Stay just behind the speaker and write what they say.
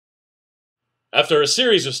After a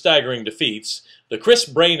series of staggering defeats, the Chris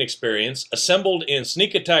Brain Experience assembled in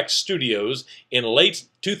Sneak Attack Studios in late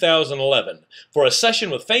 2011 for a session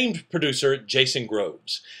with famed producer Jason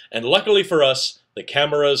Groves. And luckily for us, the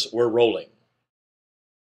cameras were rolling.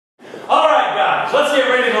 Alright guys, let's get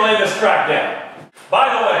ready to lay this track down. By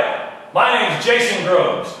the way, my name's Jason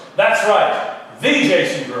Groves. That's right, the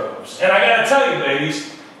Jason Groves. And I gotta tell you,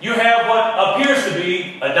 ladies, you have what appears to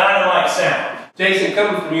be a dynamite sound. Jason,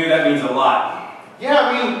 coming from you, that means a lot. Yeah,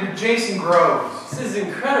 I mean, you're Jason Groves. This is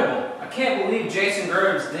incredible. I can't believe Jason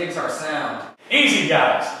Groves digs our sound. Easy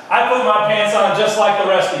guys, I put my pants on just like the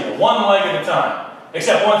rest of you, one leg at a time.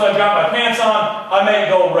 Except once I've got my pants on, I make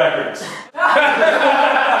gold records.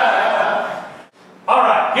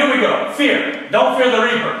 Alright, here we go. Fear. Don't fear the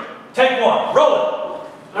Reaper. Take one. Roll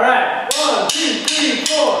it. Alright, 1, 2, 3,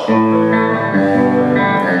 4.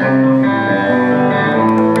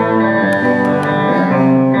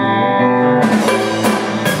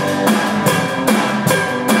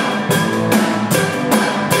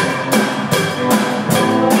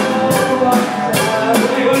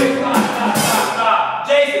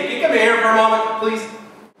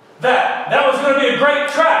 That was going to be a great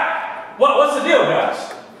track. What's the deal,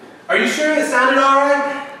 guys? Are you sure it sounded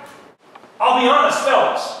alright? I'll be honest,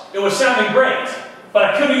 fellas. It was sounding great, but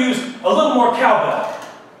I could have used a little more cowbell.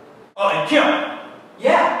 Oh, and Kim.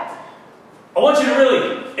 Yeah. I want you to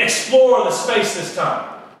really explore the space this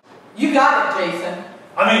time. You got it, Jason.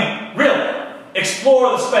 I mean, really,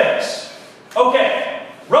 explore the space. Okay,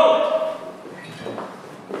 roll it.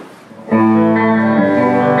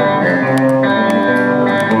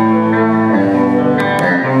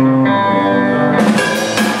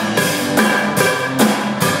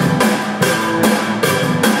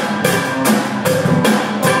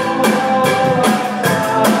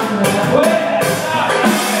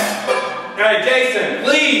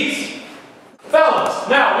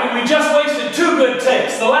 We just wasted 2 good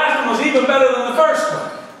takes. The last one was even better than the first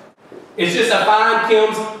one. It's just I find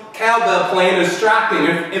Kim's cowbell playing distracting.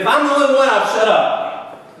 If I'm the only one, I'll shut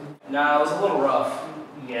up. Nah, it was a little rough.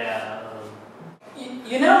 Yeah.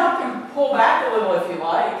 You know, I can pull back a little if you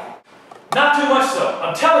like. Not too much, though.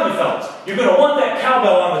 I'm telling you, fellas, you're going to want that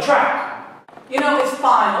cowbell on the track. You know, it's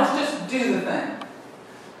fine. Let's just do the thing.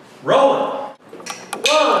 Roll it.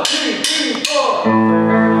 1, 2, 3,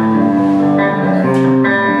 4.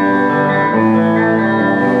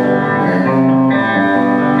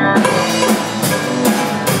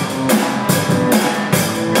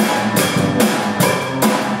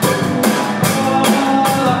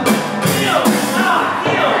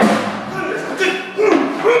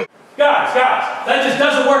 Guys, that just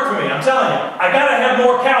doesn't work for me, I'm telling you. I gotta have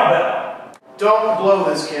more cowbell. Don't blow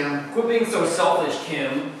this, Kim. Quit being so selfish,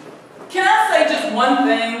 Kim. Can I say just one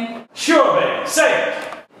thing? Sure, baby. Say it.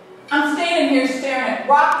 I'm standing here staring at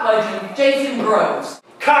rock legend Jason Groves.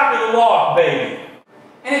 Cock of the walk, baby.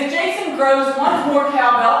 And if Jason Groves wants more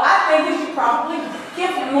cowbell, I think we should probably give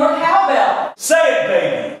him more cowbell. Say it,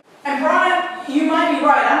 baby. And Brian, you might be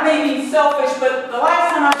right. I may be selfish, but the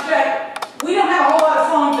last time I checked, we don't have a whole lot of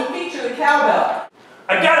songs that feature the cowbell.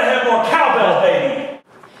 I gotta have more cowbell, baby.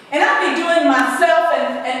 And I'd be doing myself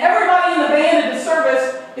and everybody in the band a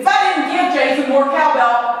disservice if I didn't give Jason more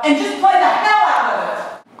cowbell and just play the hell out of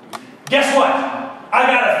it. Guess what? I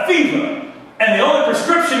got a fever, and the only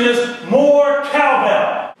prescription is more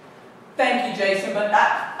cowbell. Thank you, Jason, but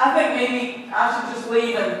I think maybe I should just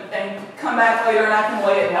leave and come back later and I can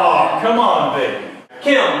lay it down. Oh, come on, baby.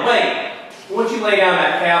 Kim, wait. Why don't you lay down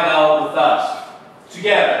that cowbell with us?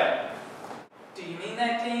 Together. Do you mean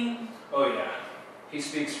that, Dean? Oh yeah. He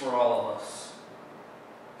speaks for all of us.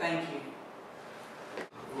 Thank you.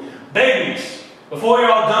 Babies, before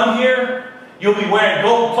you're all done here, you'll be wearing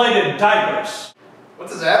gold-plated diapers. What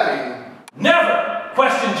does that mean? Never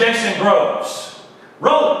question Jason Groves.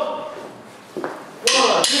 Roll it.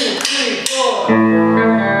 1, 2, 3, 4.